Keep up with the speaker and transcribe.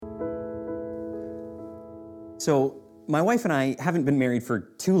So my wife and I haven't been married for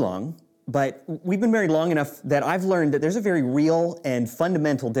too long, but we've been married long enough that I've learned that there's a very real and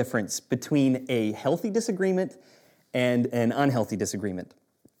fundamental difference between a healthy disagreement and an unhealthy disagreement.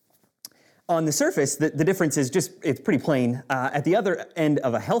 On the surface, the difference is it's pretty plain. At the other end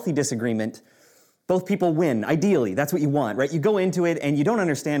of a healthy disagreement, both people win, ideally. That's what you want, right? You go into it and you don't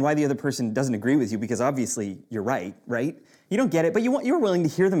understand why the other person doesn't agree with you because obviously you're right? You don't get it, but you're willing to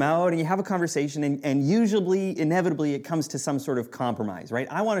hear them out and you have a conversation and usually, inevitably, it comes to some sort of compromise, right?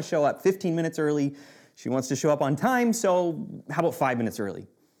 I want to show up 15 minutes early. She wants to show up on time, so how about 5 minutes early?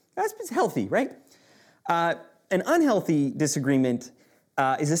 That's healthy, right? An unhealthy disagreement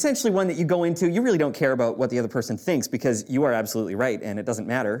is essentially one that you go into, you really don't care about what the other person thinks because you are absolutely right and it doesn't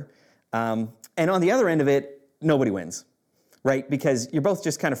matter. And on the other end of it, nobody wins, right? Because you're both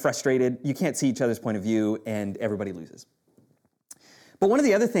just kind of frustrated, you can't see each other's point of view, and everybody loses. But one of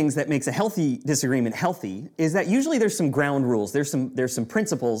the other things that makes a healthy disagreement healthy is that usually there's some ground rules, there's some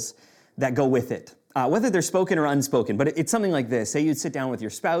principles that go with it, whether they're spoken or unspoken. But it's something like this. Say you'd sit down with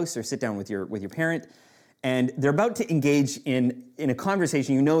your spouse or sit down with your parent, and they're about to engage in a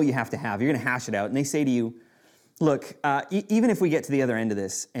conversation you know you have to have. You're going to hash it out, and they say to you, look, even if we get to the other end of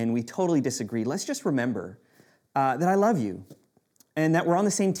this and we totally disagree, let's just remember that I love you and that we're on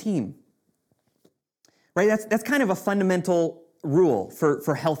the same team, right? That's kind of a fundamental rule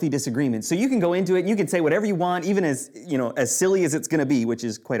for healthy disagreements. So you can go into it and you can say whatever you want, even as silly as it's going to be, which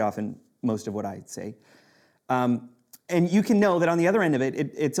is quite often most of what I say. And you can know that on the other end of it,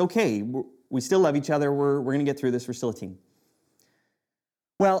 it's okay. We still love each other. We're going to get through this. We're still a team.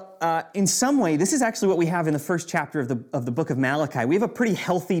 Well, in some way, this is actually what we have in the first chapter of the book of Malachi. We have a pretty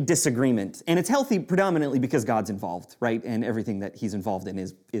healthy disagreement, and it's healthy predominantly because God's involved, right? And everything that he's involved in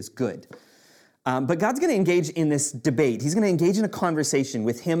is good. But God's going to engage in this debate. He's going to engage in a conversation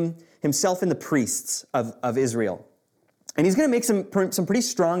with himself and the priests of Israel. And he's going to make some pretty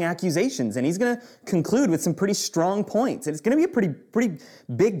strong accusations, and he's going to conclude with some pretty strong points. And it's going to be a pretty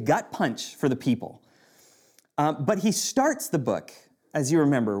big gut punch for the people. But he starts the book, as you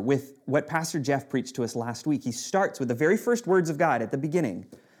remember, with what Pastor Jeff preached to us last week. He starts with the very first words of God at the beginning.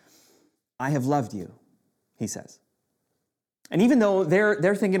 I have loved you, he says. And even though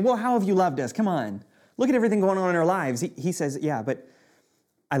they're thinking, well, how have you loved us? Come on, look at everything going on in our lives. He says, yeah, but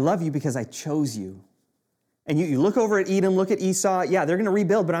I love you because I chose you. And you look over at Edom, look at Esau, yeah, they're going to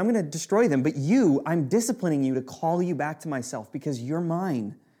rebuild, but I'm going to destroy them. But I'm disciplining you to call you back to myself because you're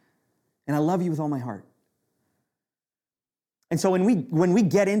mine. And I love you with all my heart. And so when we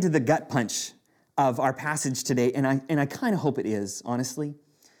get into the gut punch of our passage today, and I kind of hope it is, honestly,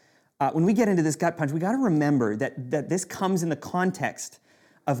 when we get into this gut punch, we got to remember that this comes in the context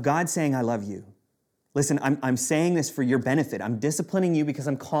of God saying, I love you. Listen, I'm saying this for your benefit. I'm disciplining you because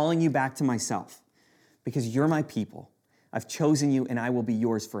I'm calling you back to myself, because you're my people. I've chosen you, and I will be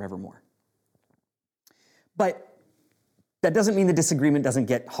yours forevermore. But that doesn't mean the disagreement doesn't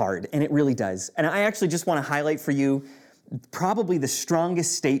get hard, and it really does. And I actually just want to highlight for you probably the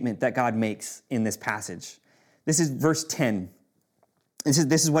strongest statement that God makes in this passage. This is verse 10. This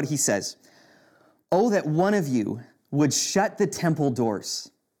is what he says. Oh, that one of you would shut the temple doors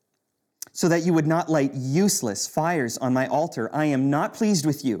so that you would not light useless fires on my altar. I am not pleased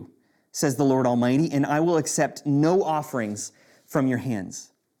with you, says the Lord Almighty, and I will accept no offerings from your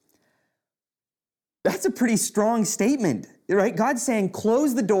hands. That's a pretty strong statement, right? God's saying,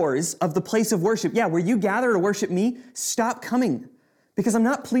 close the doors of the place of worship. Yeah, where you gather to worship me, stop coming because I'm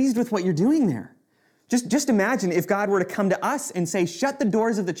not pleased with what you're doing there. Just imagine if God were to come to us and say, shut the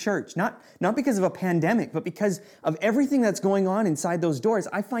doors of the church, not because of a pandemic, but because of everything that's going on inside those doors.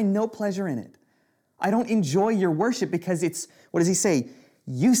 I find no pleasure in it. I don't enjoy your worship because it's, what does he say?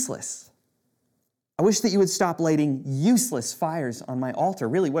 Useless. I wish that you would stop lighting useless fires on my altar.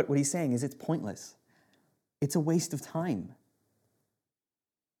 Really, what he's saying is it's pointless. It's a waste of time.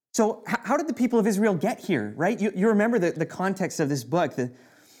 So how did the people of Israel get here, right? You remember the context of this book.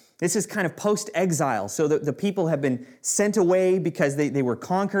 This is kind of post-exile. So the people have been sent away because they were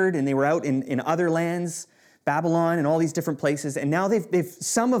conquered and they were out in other lands, Babylon and all these different places. And now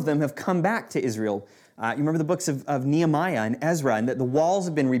some of them have come back to Israel. You remember the books of Nehemiah and Ezra, and that the walls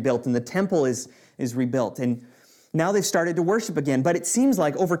have been rebuilt and the temple is rebuilt. And now they've started to worship again. But it seems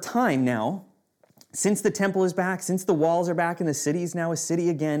like over time now, since the temple is back, since the walls are back and the city is now a city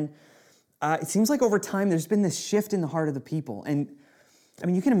again, it seems like over time there's been this shift in the heart of the people. And I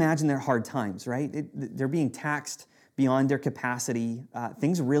mean, you can imagine their hard times, right? They're being taxed beyond their capacity.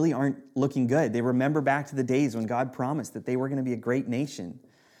 Things really aren't looking good. They remember back to the days when God promised that they were going to be a great nation.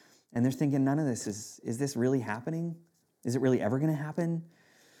 And they're thinking, none of this is this really happening? Is it really ever going to happen?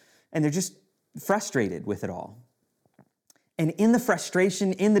 And they're just frustrated with it all. And in the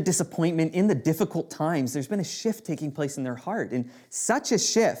frustration, in the disappointment, in the difficult times, there's been a shift taking place in their heart. And such a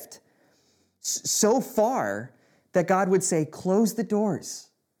shift, so far that God would say, close the doors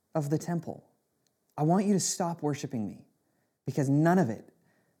of the temple. I want you to stop worshiping me because none of it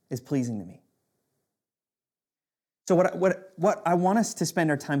is pleasing to me. So what I want us to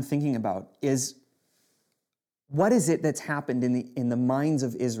spend our time thinking about is, what is it that's happened in the minds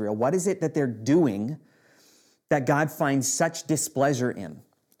of Israel? What is it that they're doing that God finds such displeasure in,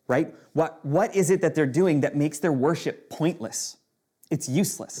 right? What is it that they're doing that makes their worship pointless? It's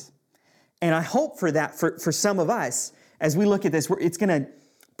useless. And I hope for that, for some of us, as we look at this, it's going to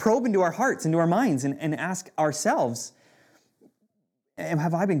probe into our hearts, into our minds, and ask ourselves,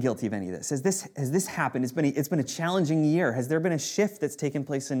 have I been guilty of any of this? Has this happened? It's been a challenging year. Has there been a shift that's taken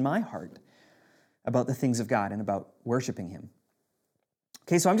place in my heart about the things of God and about worshiping Him?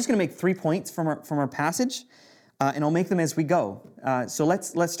 Okay, so I'm just going to make 3 points from our passage, and I'll make them as we go. So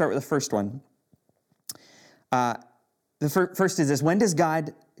let's start with the first one. The first is this: when does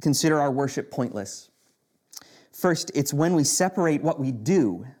God consider our worship pointless? First, it's when we separate what we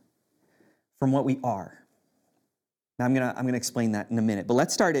do from what we are. Now, I'm going to explain that in a minute, but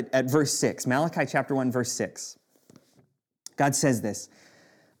let's start at verse 6, Malachi chapter 1, verse 6. God says this: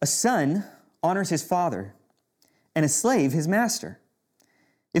 a son honors his father, and a slave his master.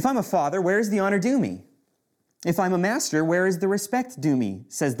 If I'm a father, where is the honor due me? If I'm a master, where is the respect due me,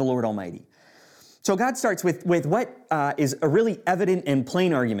 says the Lord Almighty. So God starts with what is a really evident and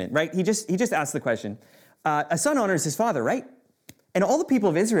plain argument, right? He just asked the question, a son honors his father, right? And all the people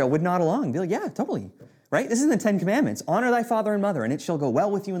of Israel would nod along, be like, yeah, totally, right? This is in the Ten Commandments. Honor thy father and mother, and it shall go well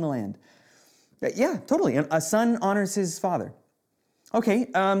with you in the land. Yeah, totally. A son honors his father. Okay,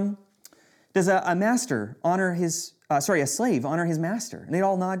 does a master honor a slave honor his master? And they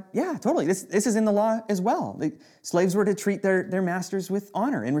all nod, yeah, totally. This is in the law as well. Slaves were to treat their masters with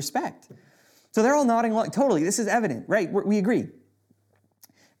honor and respect. So they're all nodding along, totally, this is evident, right? We agree.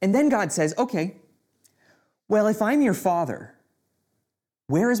 And then God says, okay, well, if I'm your father,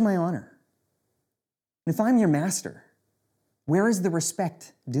 where is my honor? And if I'm your master, where is the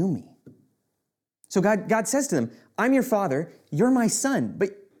respect due me? So God says to them, I'm your father, you're my son,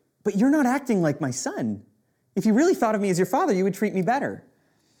 but you're not acting like my son. If you really thought of me as your father, you would treat me better.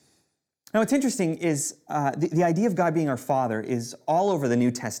 Now, what's interesting is the idea of God being our Father is all over the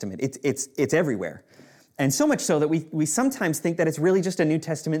New Testament. It's everywhere. And so much so that we sometimes think that it's really just a New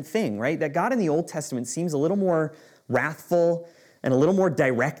Testament thing, right? That God in the Old Testament seems a little more wrathful and a little more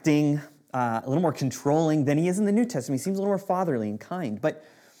directing, a little more controlling than He is in the New Testament. He seems a little more fatherly and kind. But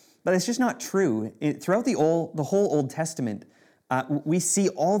it's just not true. Throughout the whole Old Testament, we see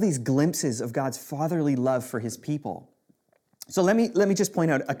all these glimpses of God's fatherly love for His people. So let me just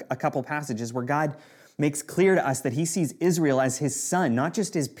point out a couple passages where God makes clear to us that He sees Israel as His son, not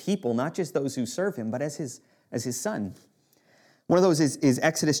just His people, not just those who serve Him, but as His son. One of those is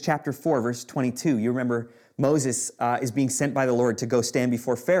Exodus chapter 4, verse 22. You remember Moses is being sent by the Lord to go stand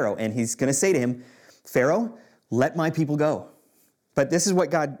before Pharaoh, and he's going to say to him, Pharaoh, let my people go. But this is what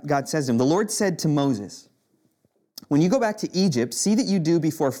God says to him. The Lord said to Moses, when you go back to Egypt, see that you do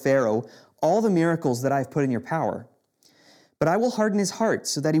before Pharaoh all the miracles that I have put in your power. But I will harden his heart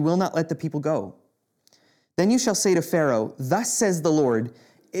so that he will not let the people go. Then you shall say to Pharaoh, thus says the Lord,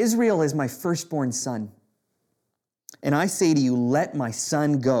 Israel is my firstborn son. And I say to you, let my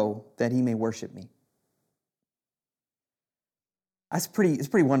son go that he may worship me. It's a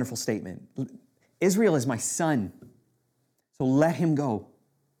pretty wonderful statement. Israel is my son, so let him go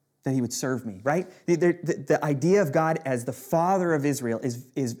that he would serve me, right? The idea of God as the father of Israel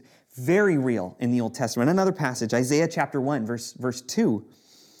is very real in the Old Testament. Another passage, Isaiah chapter 1, verse 2.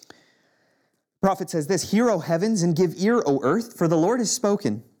 The prophet says this, hear, O heavens, and give ear, O earth, for the Lord has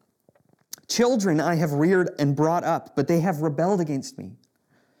spoken. Children I have reared and brought up, but they have rebelled against me.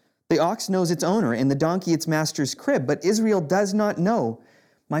 The ox knows its owner, and the donkey its master's crib, but Israel does not know.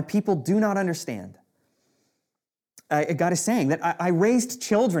 My people do not understand. God is saying that I raised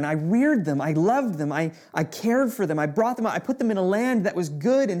children, I reared them, I loved them, I cared for them, I brought them out, I put them in a land that was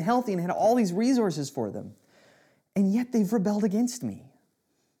good and healthy and had all these resources for them. And yet they've rebelled against me.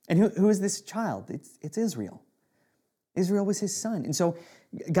 And who is this child? It's Israel. Israel was his son. And so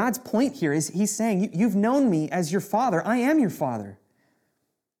God's point here is he's saying, you've known me as your father, I am your father.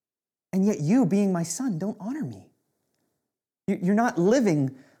 And yet you, being my son, don't honor me. You're not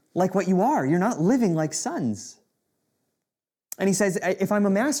living like what you are. You're not living like sons. And he says, if I'm a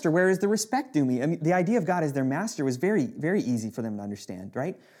master, where is the respect due me? I mean, the idea of God as their master was very, very easy for them to understand,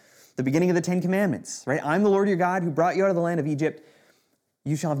 right? The beginning of the Ten Commandments, right? I'm the Lord your God who brought you out of the land of Egypt.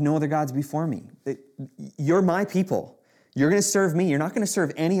 You shall have no other gods before me. You're my people. You're going to serve me. You're not going to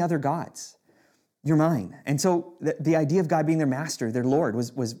serve any other gods. You're mine. And so the idea of God being their master, their Lord,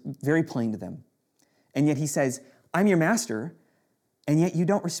 was very plain to them. And yet he says, I'm your master, and yet you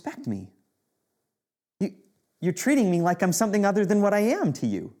don't respect me. You're treating me like I'm something other than what I am to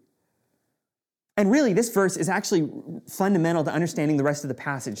you. And really, this verse is actually fundamental to understanding the rest of the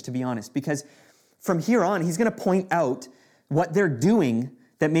passage, to be honest, because from here on, he's going to point out what they're doing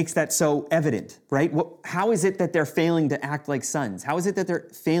that makes that so evident, right? How is it that they're failing to act like sons? How is it that they're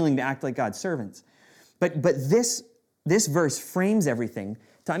failing to act like God's servants? But this verse frames everything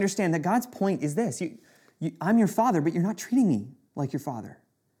to understand that God's point is this. I'm your father, but you're not treating me like your father.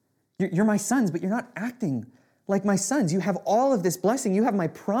 You're my sons, but you're not acting like my sons. You have all of this blessing. You have my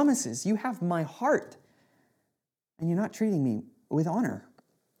promises. You have my heart. And you're not treating me with honor.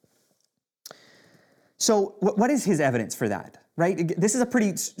 So what is his evidence for that, right? This is a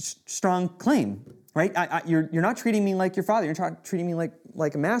pretty strong claim, right? You're not treating me like your father. You're treating me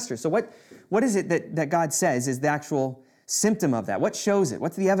like a master. So what is it that God says is the actual symptom of that? What shows it?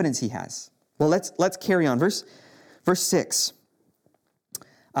 What's the evidence he has? Well, let's carry on. Verse 6.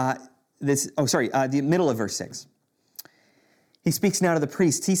 The middle of verse 6. He speaks now to the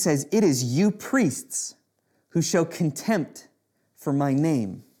priests. He says, it is you priests who show contempt for my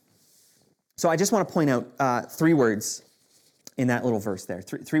name. So I just want to point out 3 words in that little verse there.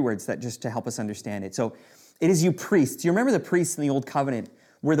 Three words that just to help us understand it. So it is you priests. You remember the priests in the Old Covenant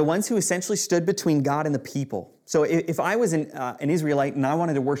were the ones who essentially stood between God and the people. So if I was an Israelite and I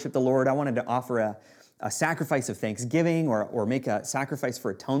wanted to worship the Lord, I wanted to offer a sacrifice of thanksgiving or make a sacrifice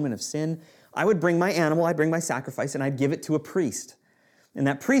for atonement of sin, I would bring my animal, I'd bring my sacrifice, and I'd give it to a priest. And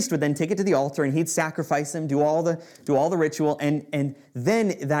that priest would then take it to the altar and he'd sacrifice them, do all the ritual, and then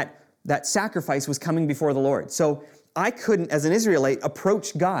that sacrifice was coming before the Lord. So I couldn't, as an Israelite,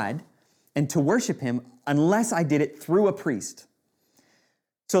 approach God and to worship him unless I did it through a priest.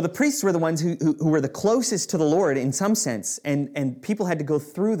 So the priests were the ones who were the closest to the Lord in some sense, and people had to go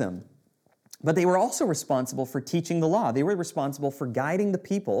through them. But they were also responsible for teaching the law. They were responsible for guiding the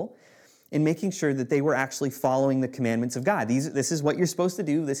people in making sure that they were actually following the commandments of God. This is what you're supposed to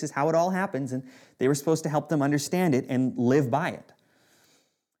do. This is how it all happens. And they were supposed to help them understand it and live by it.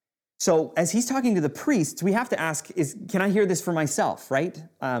 So as he's talking to the priests, we have to ask, can I hear this for myself, right?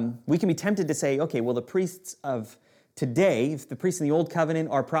 We can be tempted to say, okay, well, the priests of today, if the priests in the Old Covenant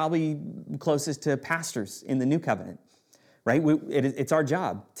are probably closest to pastors in the New Covenant, right? It's our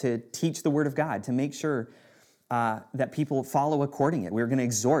job to teach the Word of God, to make sure that people follow according it. We're going to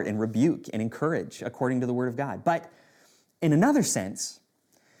exhort and rebuke and encourage according to the Word of God. But in another sense,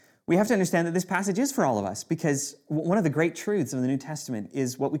 we have to understand that this passage is for all of us, because one of the great truths of the New Testament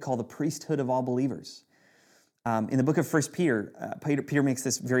is what we call the priesthood of all believers. In the book of 1 Peter, Peter makes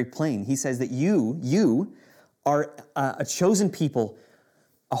this very plain. He says that you are a chosen people,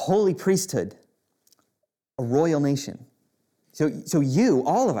 a holy priesthood, a royal nation. So you,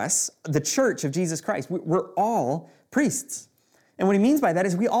 all of us, the church of Jesus Christ, we're all priests. And what he means by that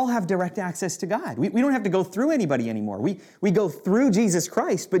is we all have direct access to God. We don't have to go through anybody anymore. We go through Jesus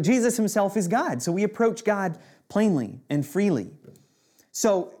Christ, but Jesus himself is God. So we approach God plainly and freely.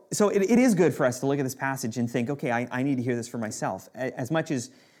 So it is good for us to look at this passage and think, okay, I need to hear this for myself. As much as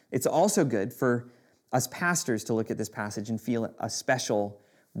it's also good for us pastors to look at this passage and feel a special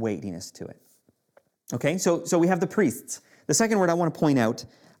weightiness to it. Okay, so we have the priests. The second word I want to point out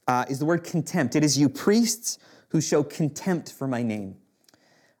is the word contempt. It is you priests who show contempt for my name.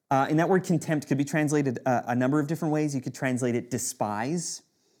 And that word contempt could be translated a number of different ways. You could translate it despise.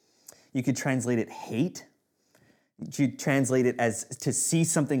 You could translate it hate. You could translate it as to see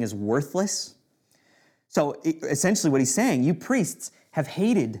something as worthless. So essentially what he's saying, you priests have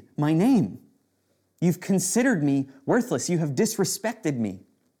hated my name. You've considered me worthless. You have disrespected me.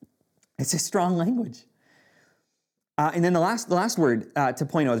 It's a strong language. And then the last word to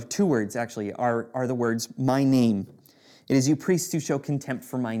point out, 2 words actually, are the words, my name. It is you priests who show contempt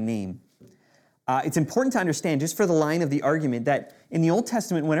for my name. It's important to understand, just for the line of the argument, that in the Old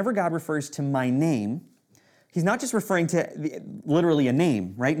Testament, whenever God refers to my name, he's not just referring to literally a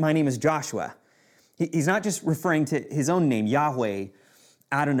name, right? My name is Joshua. He's not just referring to his own name, Yahweh,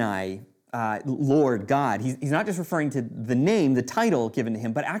 Adonai, Lord, God. He's not just referring to the name, the title given to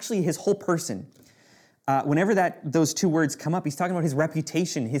him, but actually his whole person. Whenever those 2 words come up, he's talking about his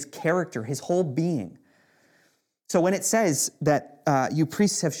reputation, his character, his whole being. So when it says that you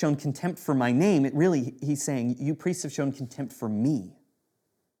priests have shown contempt for my name, he's saying, you priests have shown contempt for me.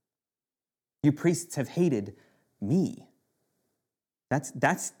 You priests have hated me.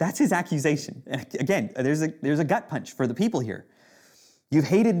 That's his accusation. Again, there's a gut punch for the people here. You've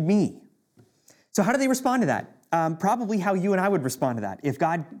hated me. So how do they respond to that? Probably how you and I would respond to that. If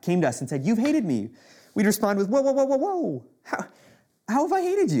God came to us and said, you've hated me, we'd respond with, whoa, whoa, whoa, whoa, whoa. How have I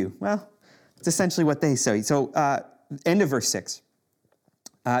hated you? Well, it's essentially what they say. So end of verse 6.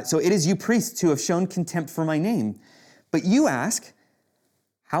 So it is you priests who have shown contempt for my name. But you ask,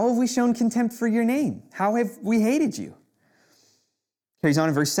 how have we shown contempt for your name? How have we hated you? Carries on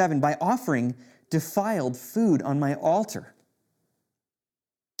in verse 7, by offering defiled food on my altar.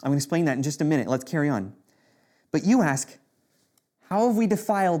 I'm going to explain that in just a minute. Let's carry on. But you ask, how have we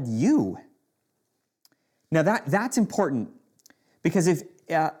defiled you? Now that's important, because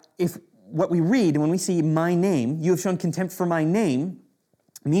if what we read when we see my name, you have shown contempt for my name,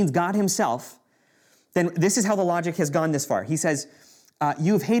 means God himself, then this is how the logic has gone this far. He says,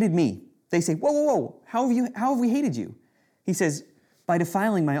 you have hated me. They say, whoa, whoa, whoa, how have we hated you? He says, by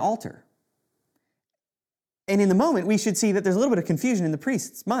defiling my altar. And in the moment, we should see that there's a little bit of confusion in the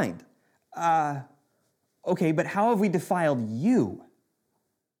priest's mind. Okay, but how have we defiled you?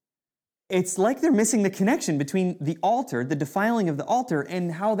 It's like they're missing the connection between the altar, the defiling of the altar,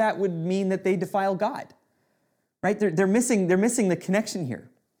 and how that would mean that they defile God. Right? They're missing the connection here.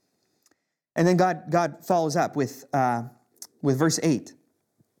 And then God follows up with verse 8.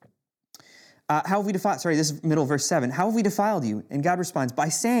 How have we defiled, this is middle of verse 7. How have we defiled you? And God responds, by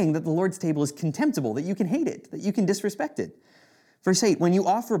saying that the Lord's table is contemptible, that you can hate it, that you can disrespect it. Verse 8, when you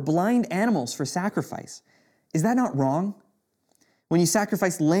offer blind animals for sacrifice, is that not wrong? When you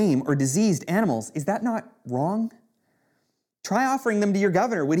sacrifice lame or diseased animals, is that not wrong? Try offering them to your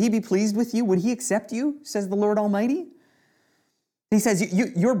governor. Would he be pleased with you? Would he accept you, says the Lord Almighty? He says,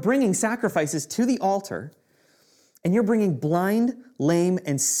 you're bringing sacrifices to the altar, and you're bringing blind, lame,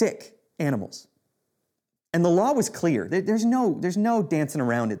 and sick animals. And the law was clear. There's no dancing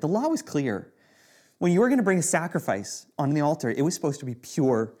around it. The law was clear. When you were going to bring a sacrifice on the altar, it was supposed to be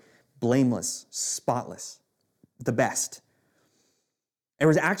pure, blameless, spotless, the best. There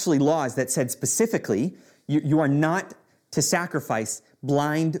was actually laws that said specifically, you are not to sacrifice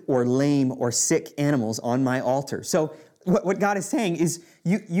blind or lame or sick animals on my altar. So what God is saying is,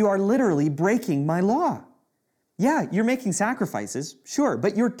 you are literally breaking my law. Yeah, you're making sacrifices, sure,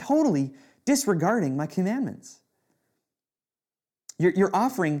 but you're totally disregarding my commandments. You're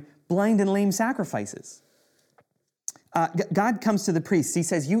offering blind and lame sacrifices. God comes to the priests. He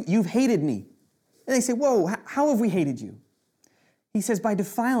says, you've hated me. And they say, whoa, how have we hated you? He says, by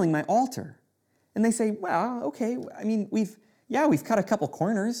defiling my altar. And they say, well, okay, I mean, we've cut a couple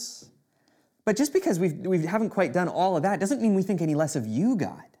corners. But just because we haven't quite done all of that doesn't mean we think any less of you,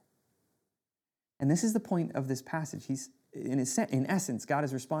 God. And this is the point of this passage. In essence, God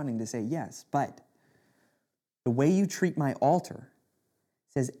is responding to say, yes, but the way you treat my altar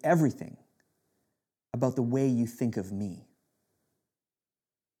says everything about the way you think of me.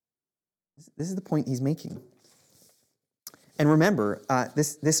 This is the point he's making. And remember,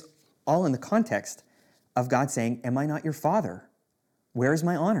 this all in the context of God saying, am I not your father? Where is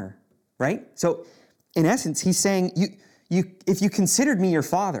my honor? Right? So in essence, he's saying, if you considered me your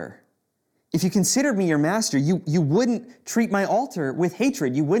father, if you considered me your master, you wouldn't treat my altar with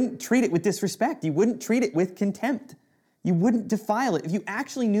hatred. You wouldn't treat it with disrespect. You wouldn't treat it with contempt. You wouldn't defile it. If you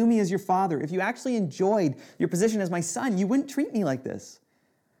actually knew me as your father, if you actually enjoyed your position as my son, you wouldn't treat me like this.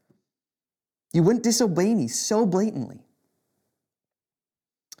 You wouldn't disobey me so blatantly.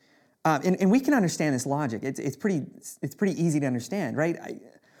 And we can understand this logic. It's pretty easy to understand, right?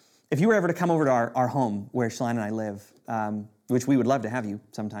 If you were ever to come over to our home where Shalane and I live, which we would love to have you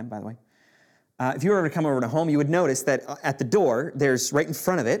sometime, by the way. If you were ever to come over to home, you would notice that at the door, there's right in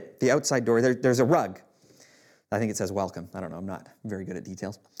front of it, the outside door, there's a rug. I think it says welcome. I don't know. I'm not very good at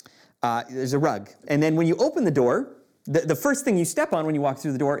details. There's a rug. And then when you open the door, the first thing you step on when you walk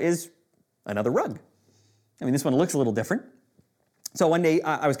through the door is another rug. I mean, this one looks a little different. So one day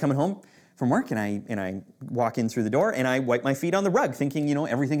I was coming home from work and I walk in through the door and I wipe my feet on the rug thinking,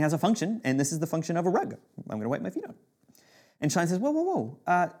 everything has a function and this is the function of a rug. I'm going to wipe my feet on. And Shalane says, whoa,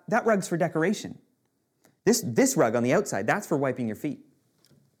 that rug's for decoration. This rug on the outside, that's for wiping your feet.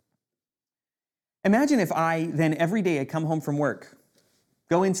 Imagine if I then every day I come home from work,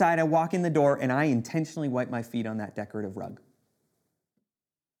 go inside, I walk in the door, and I intentionally wipe my feet on that decorative rug.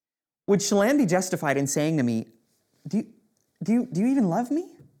 Would Shalane be justified in saying to me, do you even love me?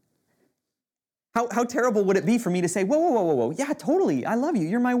 How terrible would it be for me to say, whoa, yeah, totally, I love you,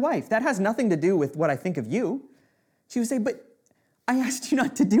 you're my wife. That has nothing to do with what I think of you. She would say, but I asked you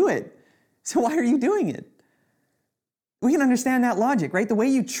not to do it, so why are you doing it? We can understand that logic, right? The way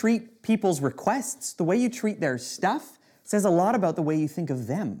you treat people's requests, the way you treat their stuff, says a lot about the way you think of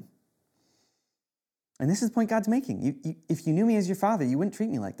them. And this is the point God's making. If you knew me as your father, you wouldn't treat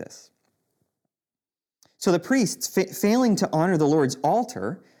me like this. So the priests failing to honor the Lord's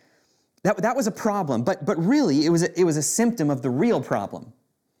altar, that was a problem. But really, it was a symptom of the real problem.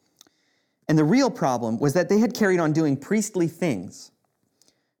 And the real problem was that they had carried on doing priestly things,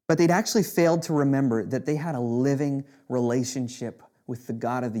 but they'd actually failed to remember that they had a living relationship with the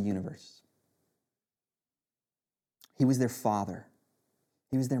God of the universe. He was their father.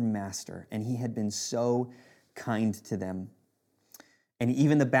 He was their master, and he had been so kind to them. And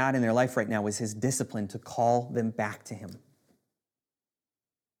even the bad in their life right now was his discipline to call them back to him.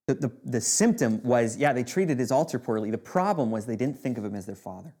 The symptom was, they treated his altar poorly. The problem was they didn't think of him as their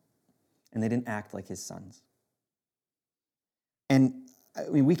father, and they didn't act like his sons. And I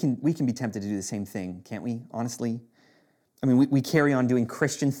mean, we can be tempted to do the same thing, can't we, honestly? I mean, we carry on doing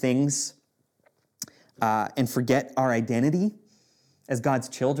Christian things and forget our identity as God's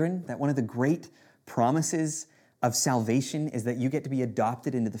children, that one of the great promises of salvation is that you get to be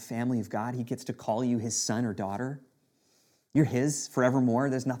adopted into the family of God. He gets to call you his son or daughter. You're his forevermore.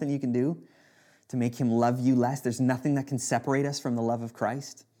 There's nothing you can do to make him love you less. There's nothing that can separate us from the love of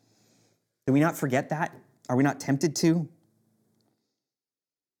Christ. Do we not forget that? Are we not tempted to?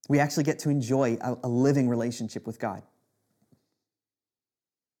 We actually get to enjoy a living relationship with God.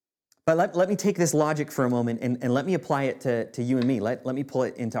 But let me take this logic for a moment and let me apply it to you and me. Let me pull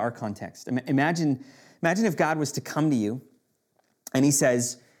it into our context. Imagine if God was to come to you and he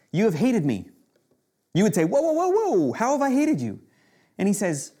says, "You have hated me." You would say, "Whoa, whoa, whoa, whoa, how have I hated you?" And he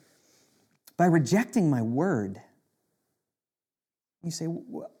says, "By rejecting my word." You say,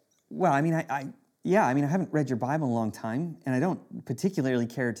 "Well, I mean, I haven't read your Bible in a long time, and I don't particularly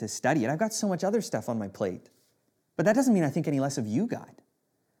care to study it. I've got so much other stuff on my plate. But that doesn't mean I think any less of you, God."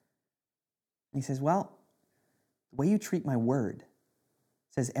 And he says, "Well, the way you treat my word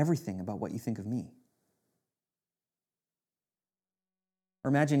says everything about what you think of me." Or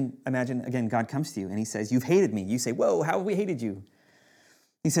imagine again, God comes to you and he says, "You've hated me." You say, "Whoa, how have we hated you?"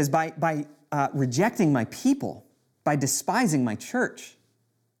 He says, by rejecting my people, by despising my church."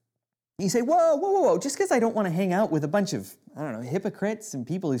 You say, "Whoa, whoa, whoa, whoa, just because I don't want to hang out with a bunch of, hypocrites and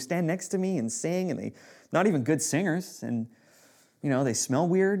people who stand next to me and sing, and they not even good singers, and, they smell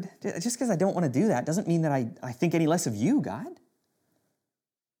weird. Just because I don't want to do that doesn't mean that I think any less of you, God."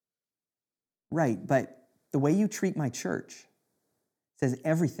 Right, but the way you treat my church says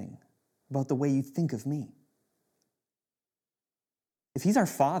everything about the way you think of me. If he's our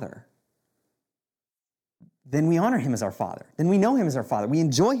father, then we honor him as our father. Then we know him as our father. We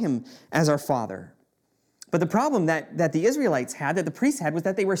enjoy him as our father. But the problem that the Israelites had, that the priests had, was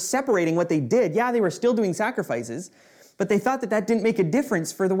that they were separating what they did. Yeah, they were still doing sacrifices, but they thought that didn't make a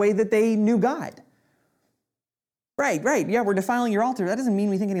difference for the way that they knew God. Right. Yeah, we're defiling your altar. That doesn't mean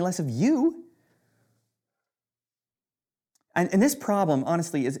we think any less of you. And this problem,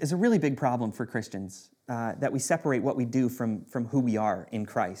 honestly, is a really big problem for Christians, that we separate what we do from who we are in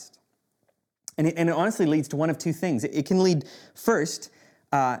Christ. And it honestly leads to one of two things. It can lead first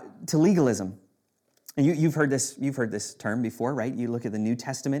to legalism. And you've heard this term before, right? You look at the New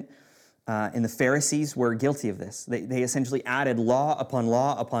Testament, and the Pharisees were guilty of this. They essentially added law upon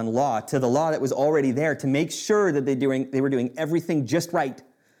law upon law to the law that was already there to make sure that they were doing everything just right.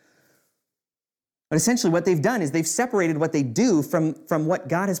 But essentially what they've done is they've separated what they do from what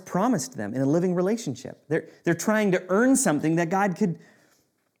God has promised them in a living relationship. They're trying to earn something that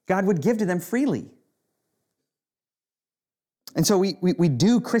God would give to them freely. And so we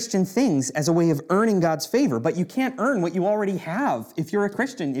do Christian things as a way of earning God's favor, but you can't earn what you already have if you're a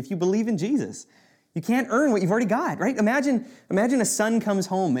Christian, if you believe in Jesus. You can't earn what you've already got, right? Imagine a son comes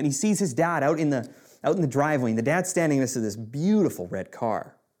home and he sees his dad out in the driveway, and the dad's standing next to this beautiful red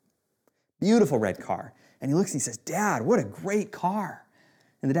car. Beautiful red car. And he looks and he says, "Dad, what a great car."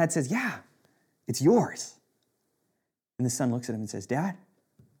 And the dad says, "Yeah, it's yours." And the son looks at him and says, Dad,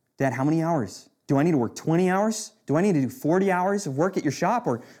 how many hours? Do I need to work 20 hours? Do I need to do 40 hours of work at your shop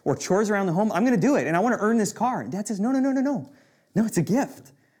or chores around the home? I'm going to do it, and I want to earn this car." And Dad says, No, it's a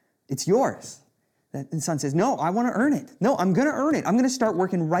gift. It's yours. And the son says, "No, I want to earn it. No, I'm going to earn it. I'm going to start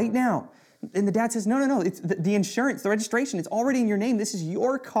working right now." And the dad says, No, it's the insurance, the registration, it's already in your name. This is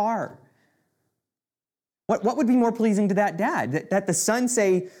your car. What would be more pleasing to that dad? That the son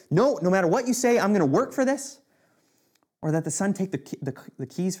say, no matter what you say, I'm going to work for this? Or that the son take the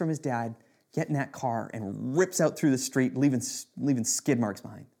keys from his dad, get in that car, and rips out through the street, leaving skid marks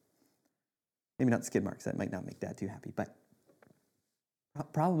behind? Maybe not skid marks. That might not make Dad too happy, but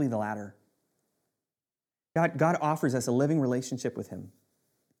probably the latter. God offers us a living relationship with him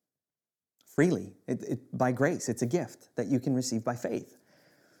freely. By grace. It's a gift that you can receive by faith.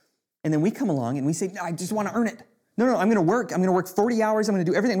 And then we come along and we say, no, I just want to earn it. No, I'm going to work. I'm going to work 40 hours. I'm going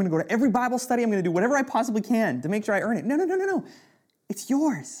to do everything. I'm going to go to every Bible study. I'm going to do whatever I possibly can to make sure I earn it. No. It's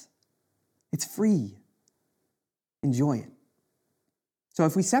yours. It's free. Enjoy it. So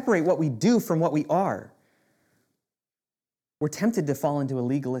if we separate what we do from what we are, we're tempted to fall into a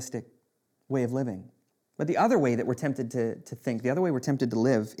legalistic way of living. But the other way that we're tempted to think, the other way we're tempted to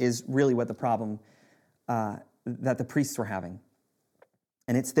live is really what the problem that the priests were having.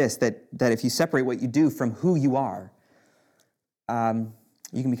 And it's this, that if you separate what you do from who you are,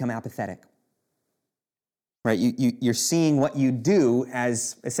 you can become apathetic. Right? You're seeing what you do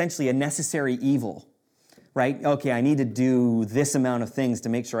as essentially a necessary evil. Right? Okay, I need to do this amount of things to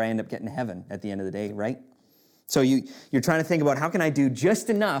make sure I end up getting to heaven at the end of the day, right? So you're trying to think about how can I do just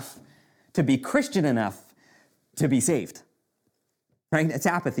enough to be Christian enough to be saved. Right? It's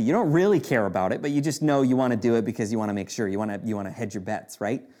apathy. You don't really care about it, but you just know you want to do it because you want to make sure. You want to hedge your bets,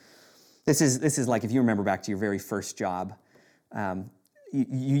 right? This is like if you remember back to your very first job. You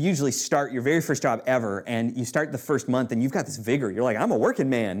usually start your very first job ever, and you start the first month, and you've got this vigor. You're like, I'm a working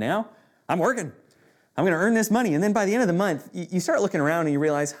man now. I'm working. I'm going to earn this money. And then by the end of the month, you start looking around and you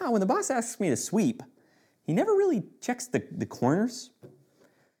realize, when the boss asks me to sweep, he never really checks the corners.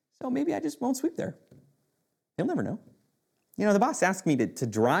 So maybe I just won't sweep there. He'll never know. The boss asked me to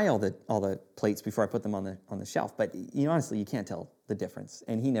dry all the plates before I put them on the shelf. But honestly, you can't tell the difference.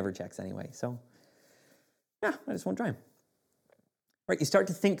 And he never checks anyway. So I just won't dry them. Right? You start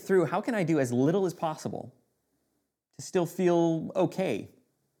to think through, how can I do as little as possible to still feel okay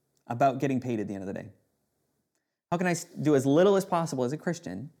about getting paid at the end of the day? How can I do as little as possible as a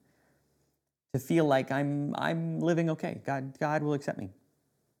Christian to feel like I'm living okay? God will accept me.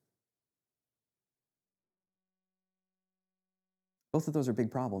 Both of those are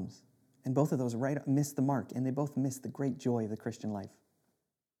big problems, and both of those miss the mark, and they both miss the great joy of the Christian life.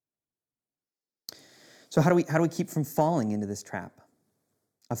 So how do we keep from falling into this trap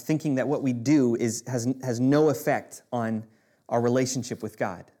of thinking that what we do has no effect on our relationship with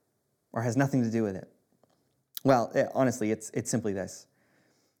God, or has nothing to do with it? Well, honestly, it's simply this.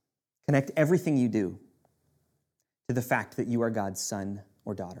 Connect everything you do to the fact that you are God's son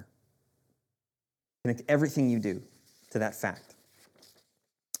or daughter. Connect everything you do to that fact.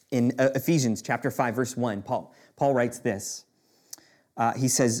 In Ephesians chapter 5, verse 1, Paul writes this. He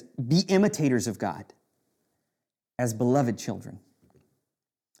says, be imitators of God as beloved children.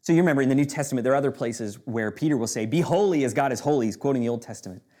 So you remember in the New Testament, there are other places where Peter will say, be holy as God is holy. He's quoting the Old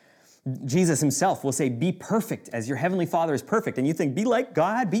Testament. Jesus himself will say, be perfect as your heavenly Father is perfect. And you think, be like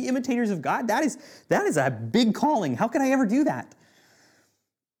God, be imitators of God? That is a big calling. How can I ever do that?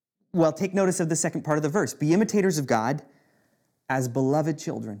 Well, take notice of the second part of the verse. Be imitators of God as beloved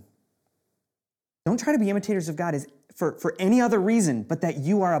children. Don't try to be imitators of God for any other reason but that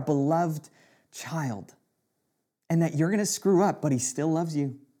you are a beloved child and that you're going to screw up, but he still loves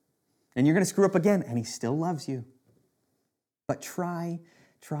you. And you're going to screw up again, and he still loves you. But try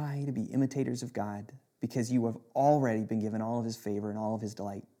to be imitators of God because you have already been given all of his favor and all of his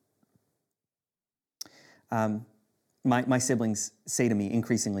delight. My siblings say to me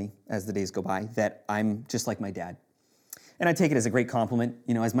increasingly as the days go by that I'm just like my dad. And I take it as a great compliment,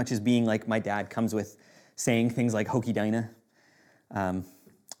 as much as being like my dad comes with saying things like hokey dinah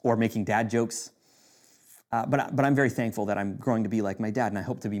or making dad jokes. But I'm very thankful that I'm growing to be like my dad, and I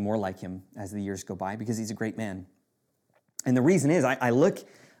hope to be more like him as the years go by because he's a great man. And the reason is I look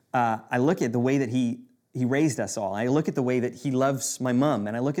at the way that he raised us all. I look at the way that he loves my mom,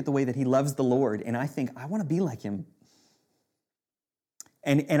 and I look at the way that he loves the Lord, and I think, I want to be like him.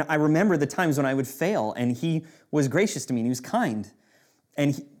 And I remember the times when I would fail, and he was gracious to me, and he was kind.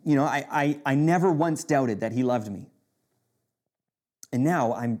 And, I never once doubted that he loved me. And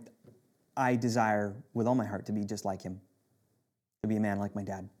now I desire with all my heart to be just like him, to be a man like my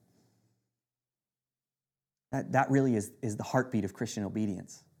dad. That really is the heartbeat of Christian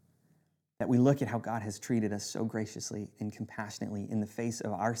obedience. That we look at how God has treated us so graciously and compassionately in the face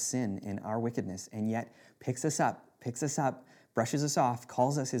of our sin and our wickedness, and yet picks us up, brushes us off,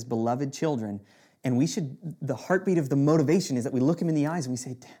 calls us his beloved children. And the heartbeat of the motivation is that we look him in the eyes and we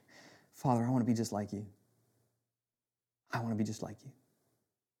say, Father, I want to be just like you. I want to be just like you.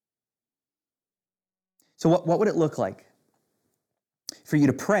 So what would it look like for you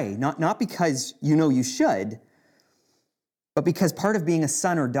to pray? Not because you should, but because part of being a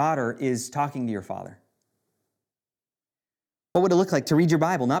son or daughter is talking to your Father. What would it look like to read your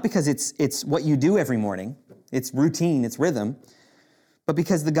Bible? Not because it's what you do every morning, it's routine, it's rhythm, but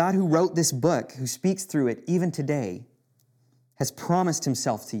because the God who wrote this book, who speaks through it even today, has promised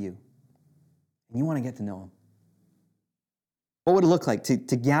himself to you, and you want to get to know him. What would it look like to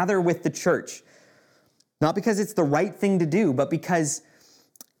gather with the church? Not because it's the right thing to do, but because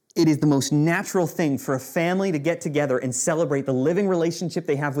it is the most natural thing for a family to get together and celebrate the living relationship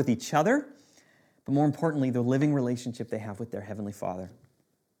they have with each other, but more importantly, the living relationship they have with their Heavenly Father.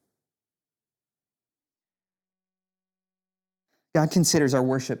 God considers our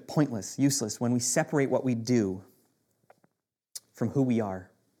worship pointless, useless, when we separate what we do from who we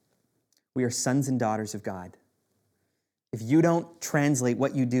are. We are sons and daughters of God. If you don't translate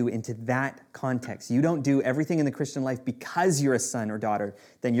what you do into that context, you don't do everything in the Christian life because you're a son or daughter,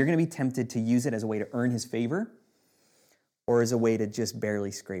 then you're going to be tempted to use it as a way to earn his favor or as a way to just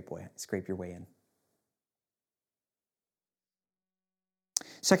barely scrape your way in.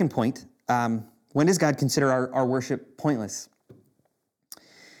 Second point, when does God consider our worship pointless?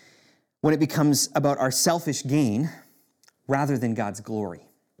 When it becomes about our selfish gain rather than God's glory.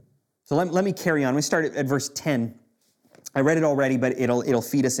 So let me carry on. We start at verse 10. I read it already, but it'll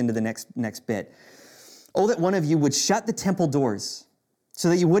feed us into the next bit. Oh, that one of you would shut the temple doors so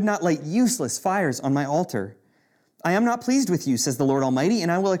that you would not light useless fires on my altar. I am not pleased with you, says the Lord Almighty,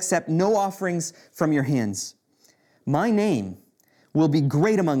 and I will accept no offerings from your hands. My name will be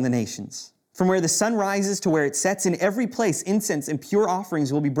great among the nations. From where the sun rises to where it sets, in every place incense and pure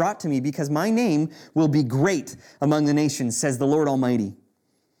offerings will be brought to me, because my name will be great among the nations, says the Lord Almighty.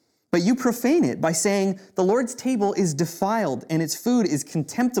 But you profane it by saying, the Lord's table is defiled and its food is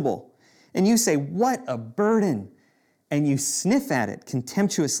contemptible. And you say, what a burden. And you sniff at it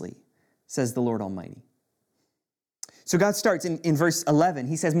contemptuously, says the Lord Almighty. So God starts in verse 11.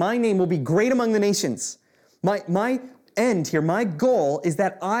 He says, my name will be great among the nations. My end here, my goal is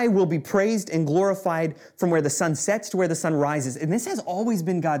that I will be praised and glorified from where the sun sets to where the sun rises. And this has always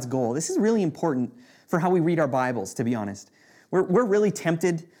been God's goal. This is really important for how we read our Bibles, to be honest. We're really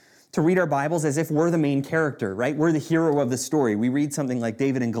tempted to read our Bibles as if we're the main character, right? We're the hero of the story. We read something like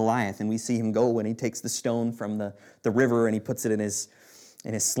David and Goliath, and we see him go when he takes the stone from the river and he puts it in his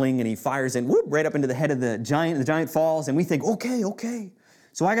sling and he fires it, whoop, right up into the head of the giant. The giant falls, and we think, okay.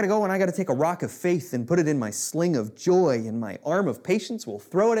 So I got to go and I got to take a rock of faith and put it in my sling of joy, and my arm of patience will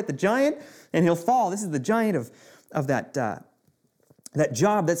throw it at the giant, and he'll fall. This is the giant of that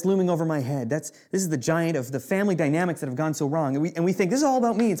job that's looming over my head. This is the giant of the family dynamics that have gone so wrong. And we think, this is all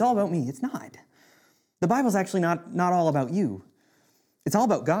about me. It's all about me. It's not. The Bible's actually not all about you. It's all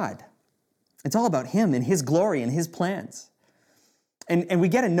about God. It's all about him and his glory and his plans. And we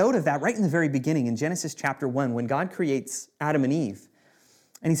get a note of that right in the very beginning in Genesis chapter 1, when God creates Adam and Eve.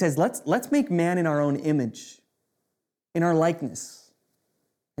 And he says, let's make man in our own image, in our likeness.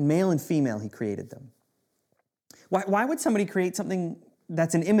 And male and female, he created them. Why would somebody create something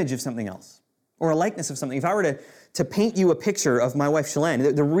that's an image of something else or a likeness of something? If I were to paint you a picture of my wife,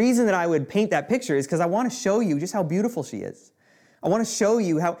 Shalane, the reason that I would paint that picture is because I want to show you just how beautiful she is. I want to show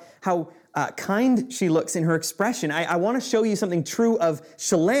you how kind she looks in her expression. I want to show you something true of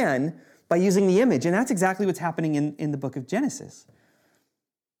Shalane by using the image. And that's exactly what's happening in the book of Genesis.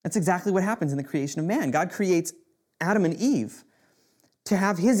 That's exactly what happens in the creation of man. God creates Adam and Eve to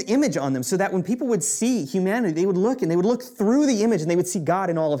have his image on them, so that when people would see humanity, they would look through the image and they would see God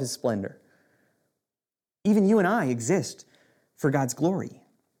in all of his splendor. Even you and I exist for God's glory.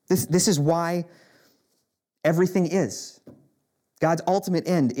 This is why everything is. God's ultimate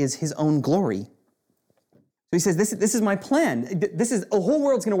end is his own glory. So he says, this is my plan. This is, the whole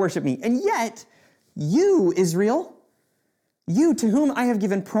world's going to worship me. And yet, you, Israel, you to whom I have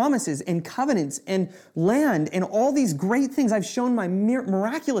given promises and covenants and land and all these great things, I've shown my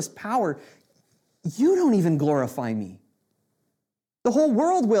miraculous power. You don't even glorify me. The whole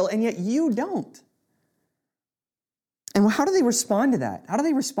world will, and yet you don't. And how do they respond to that? How do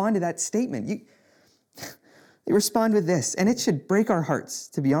they respond to that statement? They respond with this, and it should break our hearts,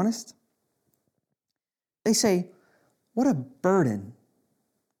 to be honest. They say, what a burden.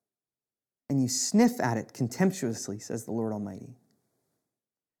 And you sniff at it contemptuously, says the Lord Almighty.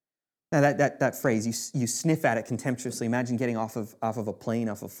 Now that phrase, you sniff at it contemptuously. Imagine getting off of a plane,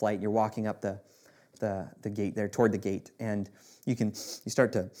 off a flight. You're walking up the gate there, toward the gate, and you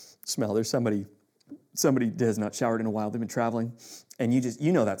start to smell. There's somebody has not showered in a while. They've been traveling, and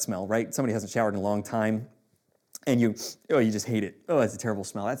you know that smell, right? Somebody hasn't showered in a long time, and you just hate it. Oh, that's a terrible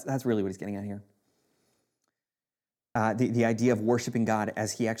smell. That's really what he's getting at here. The idea of worshiping God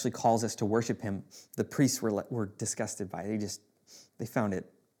as he actually calls us to worship him, the priests were disgusted by it. They found it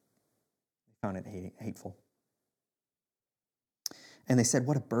hateful. And they said,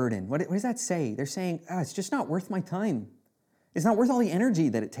 what a burden. What does that say? They're saying, it's just not worth my time. It's not worth all the energy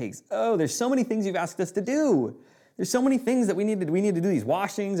that it takes. Oh, there's so many things you've asked us to do. There's so many things that we need to do these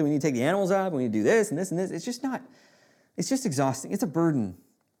washings, and we need to take the animals up, and we need to do this and this and this. It's It's just exhausting. It's a burden.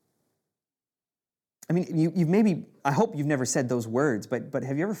 I mean, you've maybe, I hope you've never said those words, but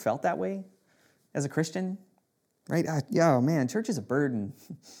have you ever felt that way as a Christian? Right? Yeah, oh man, church is a burden.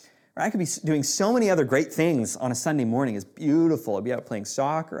 Or I could be doing so many other great things on a Sunday morning. It's beautiful. I'd be out playing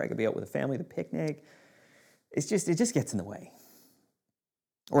soccer. I could be out with a family at a picnic. It just gets in the way.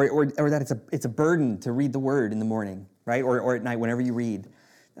 Or that it's a burden to read the Word in the morning, right? Or at night, whenever you read.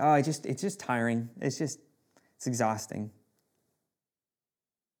 Oh, it's just tiring. It's exhausting.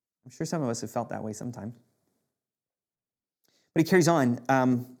 I'm sure some of us have felt that way sometime. But he carries on.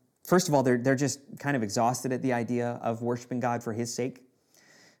 First of all, they're just kind of exhausted at the idea of worshiping God for His sake.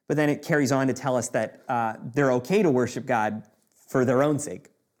 But then it carries on to tell us that they're okay to worship God for their own sake,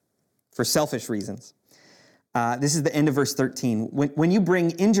 for selfish reasons. This is the end of verse 13. When you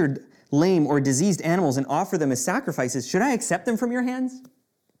bring injured, lame, or diseased animals and offer them as sacrifices, should I accept them from your hands?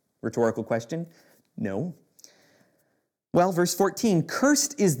 Rhetorical question. No. Well, verse 14,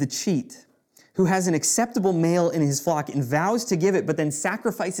 cursed is the cheat who has an acceptable male in his flock and vows to give it, but then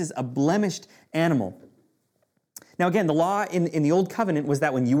sacrifices a blemished animal. Now again, the law in the Old Covenant was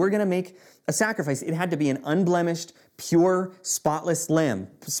that when you were going to make a sacrifice, it had to be an unblemished, pure, spotless lamb,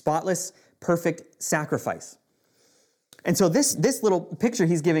 spotless, perfect sacrifice. And so this little picture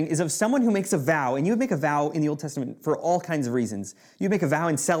he's giving is of someone who makes a vow, and you would make a vow in the Old Testament for all kinds of reasons. You make a vow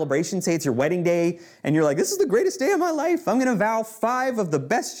in celebration, say it's your wedding day, and you're like, this is the greatest day of my life. I'm going to vow 5 of the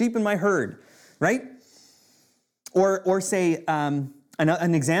best sheep in my herd, right? Or say,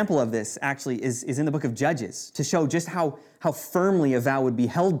 an example of this actually is in the book of Judges to show just how firmly a vow would be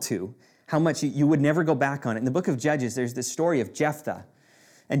held to, how much you would never go back on it. In the book of Judges, there's this story of Jephthah.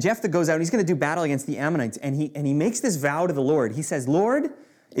 And Jephthah goes out and he's going to do battle against the Ammonites. And he makes this vow to the Lord. He says, Lord,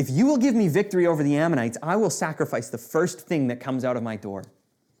 if you will give me victory over the Ammonites, I will sacrifice the first thing that comes out of my door.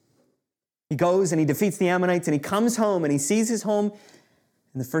 He goes and he defeats the Ammonites and he comes home and he sees his home.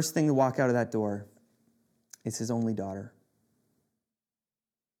 And the first thing to walk out of that door is his only daughter.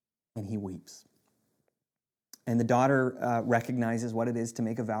 And he weeps. And the daughter recognizes what it is to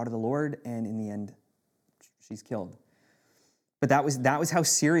make a vow to the Lord. And in the end, she's killed. But that was how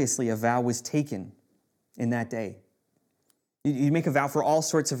seriously a vow was taken in that day. You make a vow for all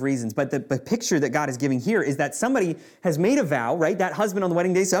sorts of reasons, but the picture that God is giving here is that somebody has made a vow, right? That husband on the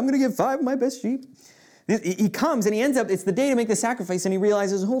wedding day said, I'm going to give 5 of my best sheep. He comes and he ends up, it's the day to make the sacrifice, and he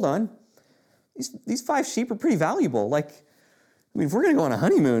realizes, hold on, these 5 sheep are pretty valuable. Like, I mean, if we're going to go on a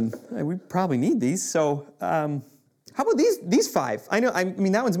honeymoon, we probably need these. So how about these 5? I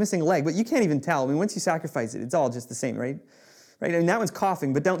mean, that one's missing a leg, but you can't even tell. I mean, once you sacrifice it, it's all just the same, right? Right? And that one's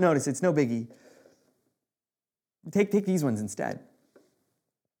coughing, but don't notice, it's no biggie. Take these ones instead.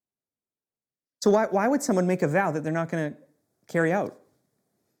 So why would someone make a vow that they're not going to carry out?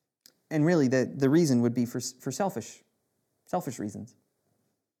 And really, the reason would be for selfish reasons.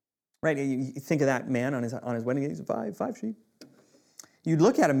 Right? You think of that man on his wedding day, he's 5 sheep. You'd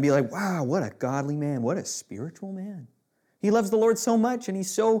look at him and be like, wow, what a godly man, what a spiritual man. He loves the Lord so much, and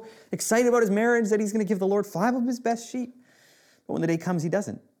he's so excited about his marriage that he's going to give the Lord 5 of his best sheep. But when the day comes, he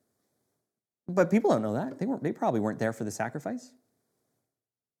doesn't. But people don't know that. They probably weren't there for the sacrifice.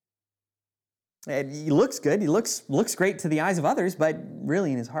 And he looks good. He looks great to the eyes of others, but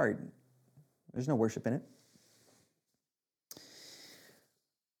really in his heart, there's no worship in it.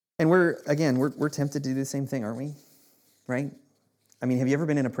 And we're tempted to do the same thing, aren't we? Right? I mean, have you ever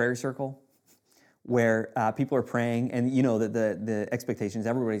been in a prayer circle where people are praying, and you know that the expectation is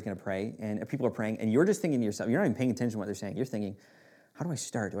everybody's going to pray, and people are praying, and you're just thinking to yourself, you're not even paying attention to what they're saying. You're thinking, how do I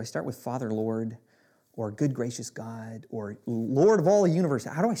start? Do I start with Father, Lord, or good gracious God, or Lord of all the universe?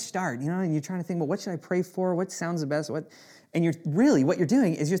 How do I start? You know, and you're trying to think, well, what should I pray for? What sounds the best? And what you're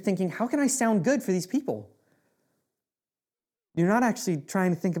doing is you're thinking, how can I sound good for these people? You're not actually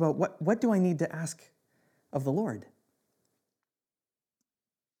trying to think about what do I need to ask of the Lord?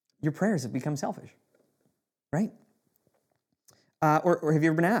 Your prayers have become selfish, right? Or have you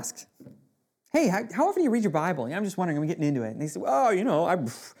ever been asked, hey, how often do you read your Bible? I'm just wondering, I'm getting into it. And they say, well,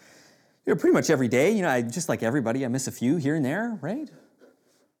 pretty much every day. I just like everybody, I miss a few here and there, right?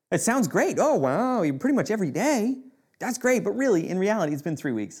 It sounds great. Oh, wow, you're pretty much every day. That's great, but really, in reality, it's been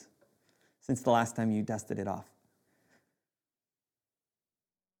 3 weeks since the last time you dusted it off.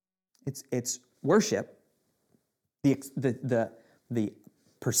 It's worship, the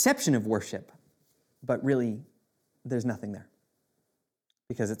perception of worship, but really there's nothing there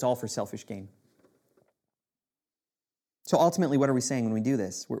because it's all for selfish gain. So ultimately, what are we saying when we do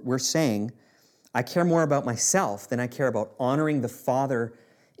this? We're saying, I care more about myself than I care about honoring the Father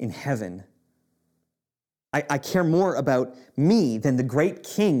in heaven. I care more about me than the great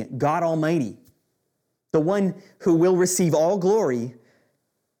King, God Almighty. the one who will receive all glory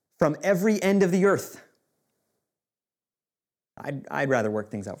from every end of the earth. I'd rather work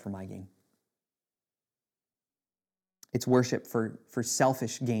things out for my gain. It's worship for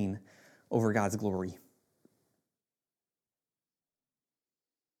selfish gain over God's glory.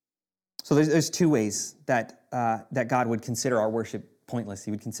 So there's two ways that God would consider our worship pointless.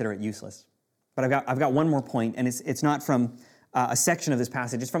 He would consider it useless. But I've got one more point, and it's not from a section of this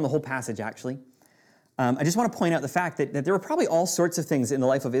passage. It's from the whole passage, actually. I just want to point out the fact that there were probably all sorts of things in the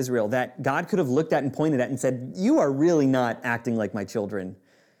life of Israel that God could have looked at and pointed at and said, you are really not acting like my children.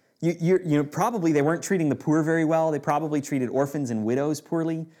 Probably they weren't treating the poor very well. They probably treated orphans and widows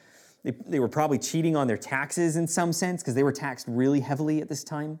poorly. They were probably cheating on their taxes in some sense because they were taxed really heavily at this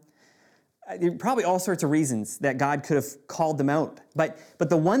time. There are probably all sorts of reasons that God could have called them out. But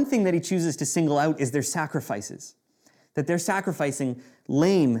the one thing that he chooses to single out is their sacrifices. That they're sacrificing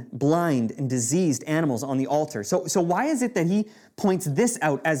lame, blind, and diseased animals on the altar. So why is it that he points this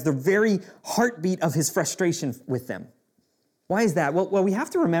out as the very heartbeat of his frustration with them? Why is that? Well, we have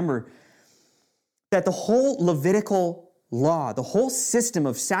to remember that the whole Levitical law, the whole system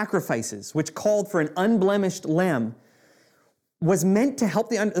of sacrifices, which called for an unblemished lamb, was meant to help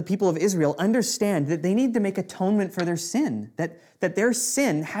the people of Israel understand that they need to make atonement for their sin, that their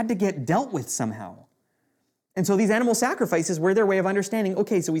sin had to get dealt with somehow. And so these animal sacrifices were their way of understanding,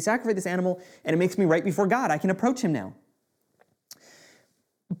 okay, so we sacrifice this animal and it makes me right before God. I can approach him now.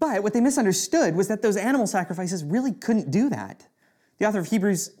 But what they misunderstood was that those animal sacrifices really couldn't do that. The author of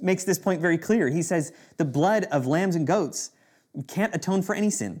Hebrews makes this point very clear. He says the blood of lambs and goats can't atone for any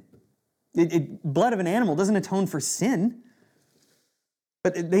sin. Blood of an animal doesn't atone for sin.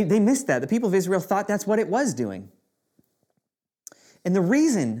 But they missed that. The people of Israel thought that's what it was doing. And the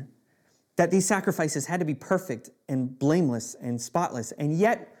reason that these sacrifices had to be perfect and blameless and spotless and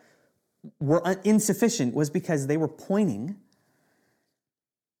yet were insufficient was because they were pointing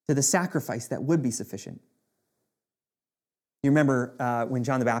to the sacrifice that would be sufficient. You remember when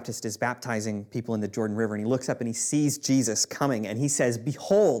John the Baptist is baptizing people in the Jordan River, and he looks up and he sees Jesus coming, and he says,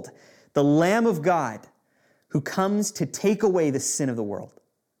 "Behold, the Lamb of God who comes to take away the sin of the world."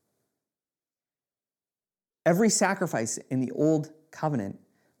 Every sacrifice in the Old Covenant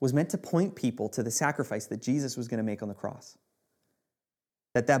was meant to point people to the sacrifice that Jesus was going to make on the cross.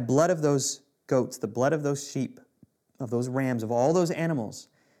 That blood of those goats, the blood of those sheep, of those rams, of all those animals,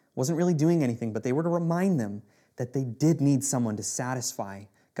 wasn't really doing anything, but they were to remind them that they did need someone to satisfy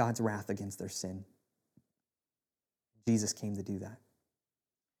God's wrath against their sin. Jesus came to do that.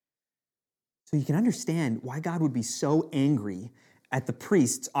 So you can understand why God would be so angry at the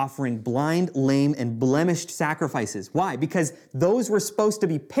priests offering blind, lame, and blemished sacrifices. Why? Because those were supposed to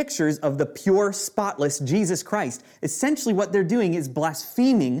be pictures of the pure, spotless Jesus Christ. Essentially what they're doing is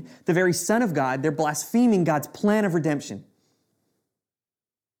blaspheming the very Son of God. They're blaspheming God's plan of redemption.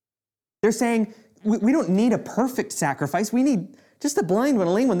 They're saying, we don't need a perfect sacrifice. We need just a blind one,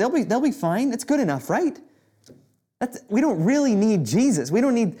 a lame one. They'll be fine. It's good enough, right? We don't really need Jesus. We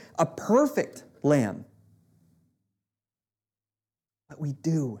don't need a perfect lamb. But we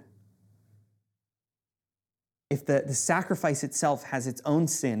do. If the sacrifice itself has its own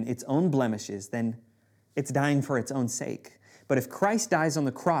sin, its own blemishes, then it's dying for its own sake. But if Christ dies on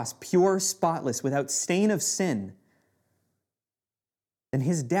the cross, pure, spotless, without stain of sin, then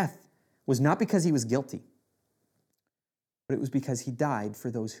his death was not because he was guilty, but it was because he died for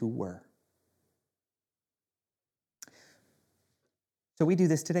those who were. So we do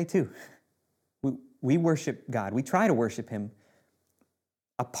this today too. We worship God. We try to worship him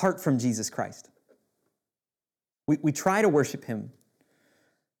apart from Jesus Christ. We try to worship him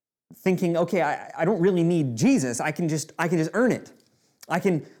thinking, okay, I don't really need Jesus. I can just earn it. I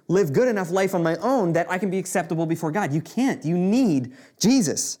can live good enough life on my own that I can be acceptable before God. You can't. You need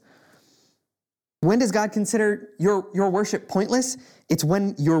Jesus. When does God consider your worship pointless? It's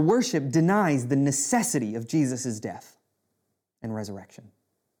when your worship denies the necessity of Jesus' death and resurrection.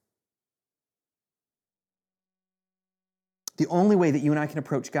 The only way that you and I can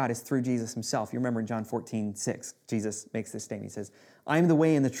approach God is through Jesus himself. You remember in John 14:6, Jesus makes this statement. He says, "I am the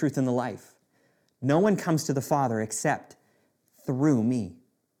way and the truth and the life. No one comes to the Father except through me."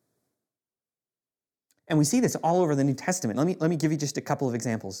 And we see this all over the New Testament. Let me give you just a couple of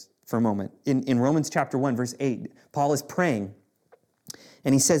examples for a moment. In Romans chapter 1, verse 8, Paul is praying,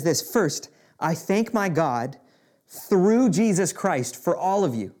 and he says this, "First, I thank my God through Jesus Christ for all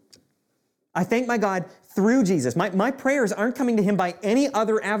of you." I thank my God through Jesus. My prayers aren't coming to him by any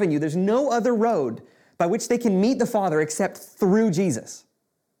other avenue. There's no other road by which they can meet the Father except through Jesus.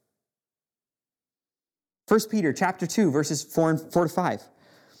 1 Peter chapter 2, verses 4 to 5.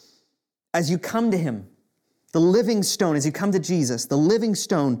 As you come to him, The living stone, as you come to Jesus, the living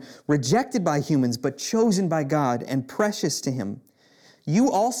stone, rejected by humans, but chosen by God and precious to him.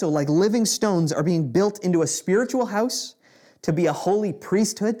 You also, like living stones, are being built into a spiritual house to be a holy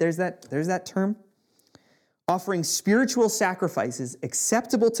priesthood. There's that term. Offering spiritual sacrifices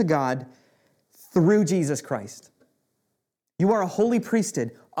acceptable to God through Jesus Christ. You are a holy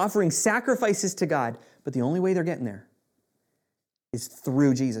priesthood offering sacrifices to God, but the only way they're getting there is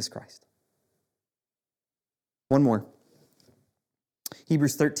through Jesus Christ. One more.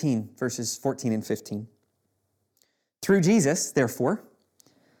 Hebrews 13, verses 14 and 15. Through Jesus, therefore,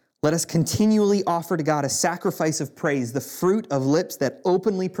 let us continually offer to God a sacrifice of praise, the fruit of lips that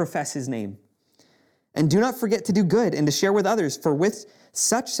openly profess his name. And do not forget to do good and to share with others, for with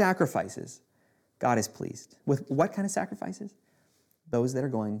such sacrifices, God is pleased. With what kind of sacrifices? Those that are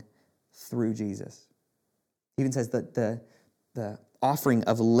going through Jesus. It even says that the offering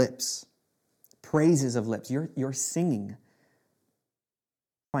of lips, praises of lips, your singing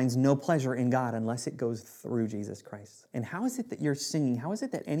finds no pleasure in God unless it goes through Jesus Christ. And how is it that you're singing? How is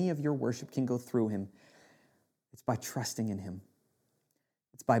it that any of your worship can go through him? It's by trusting in him.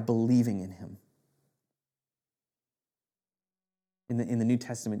 It's by believing in him. In the New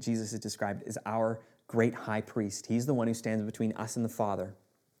Testament, Jesus is described as our great high priest. He's the one who stands between us and the Father.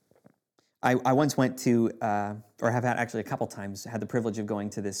 I once went to, or have had actually a couple times, had the privilege of going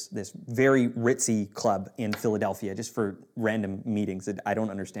to this very ritzy club in Philadelphia, just for random meetings. I don't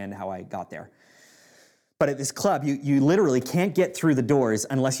understand how I got there. But at this club, you literally can't get through the doors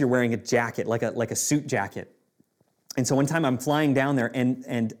unless you're wearing a jacket, like a suit jacket. And so one time I'm flying down there,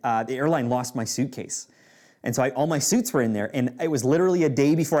 and the airline lost my suitcase. And so all my suits were in there, and it was literally a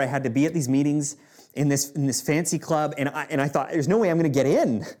day before I had to be at these meetings in this fancy club, and I thought, there's no way I'm going to get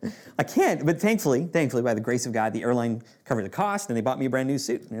in. I can't. But thankfully, by the grace of God, the airline covered the cost, and they bought me a brand new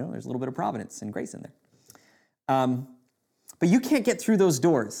suit. There's a little bit of providence and grace in there. But you can't get through those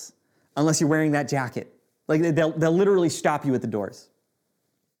doors unless you're wearing that jacket. Like they'll literally stop you at the doors.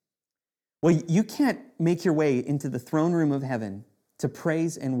 Well, you can't make your way into the throne room of heaven to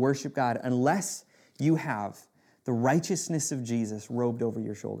praise and worship God unless you have the righteousness of Jesus robed over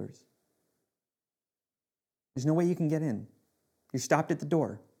your shoulders. There's no way you can get in. You're stopped at the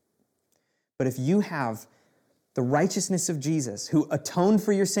door. But if you have the righteousness of Jesus, who atoned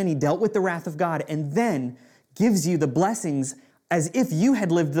for your sin, he dealt with the wrath of God, and then gives you the blessings as if you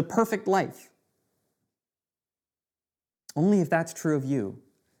had lived the perfect life. Only if that's true of you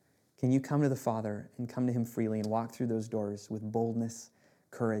can you come to the Father and come to him freely and walk through those doors with boldness,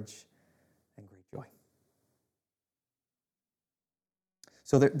 courage, and great joy.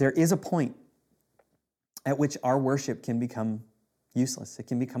 So there is a point at which our worship can become useless. It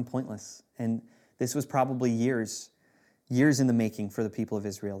can become pointless. And this was probably years in the making for the people of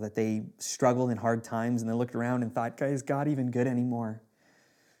Israel, that they struggled in hard times and they looked around and thought, is God even good anymore?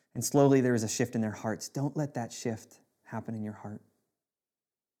 And slowly there was a shift in their hearts. Don't let that shift happen in your heart.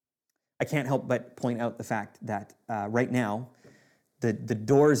 I can't help but point out the fact that right now, the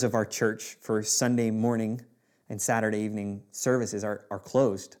doors of our church for Sunday morning and Saturday evening services are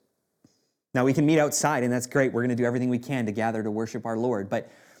closed. Now, we can meet outside, and that's great. We're going to do everything we can to gather to worship our Lord. But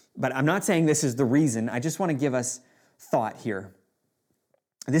I'm not saying this is the reason. I just want to give us thought here.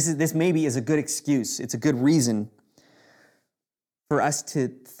 This maybe is a good excuse. It's a good reason for us to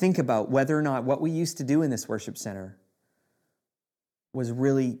think about whether or not what we used to do in this worship center was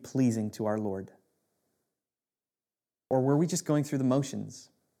really pleasing to our Lord. Or were we just going through the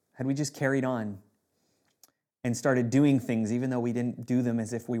motions? Had we just carried on and started doing things even though we didn't do them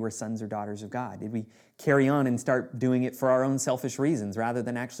as if we were sons or daughters of God? Did we carry on and start doing it for our own selfish reasons rather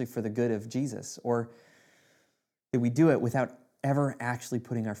than actually for the good of Jesus? Or did we do it without ever actually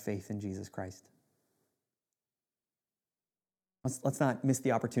putting our faith in Jesus Christ? Let's not miss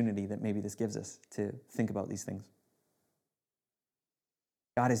the opportunity that maybe this gives us to think about these things.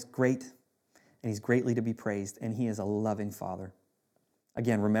 God is great, and he's greatly to be praised, and he is a loving Father.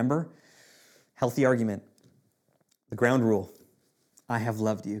 Again, remember, healthy argument. The ground rule, I have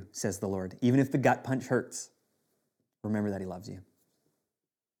loved you, says the Lord. Even if the gut punch hurts, remember that he loves you.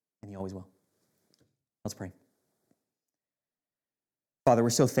 And he always will. Let's pray. Father, we're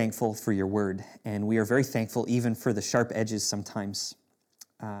so thankful for your word, and we are very thankful even for the sharp edges sometimes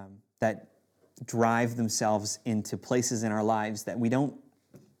that drive themselves into places in our lives that we don't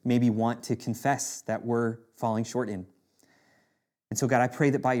maybe want to confess that we're falling short in. And so, God, I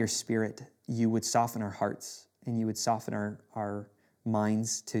pray that by your Spirit, you would soften our hearts, and you would soften our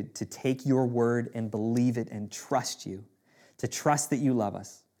minds to take your word and believe it and trust you, to trust that you love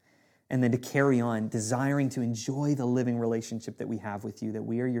us, and then to carry on, desiring to enjoy the living relationship that we have with you, that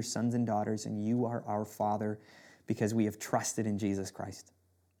we are your sons and daughters and you are our Father because we have trusted in Jesus Christ.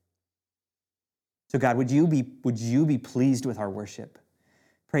 So God, would you be pleased with our worship?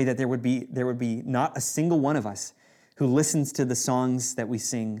 Pray that there would be not a single one of us who listens to the songs that we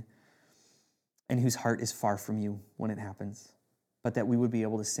sing and whose heart is far from you when it happens, but that we would be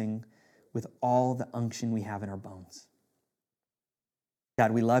able to sing with all the unction we have in our bones.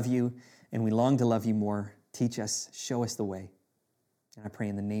 God, we love you and we long to love you more. Teach us, show us the way. And I pray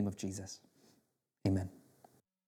in the name of Jesus. Amen.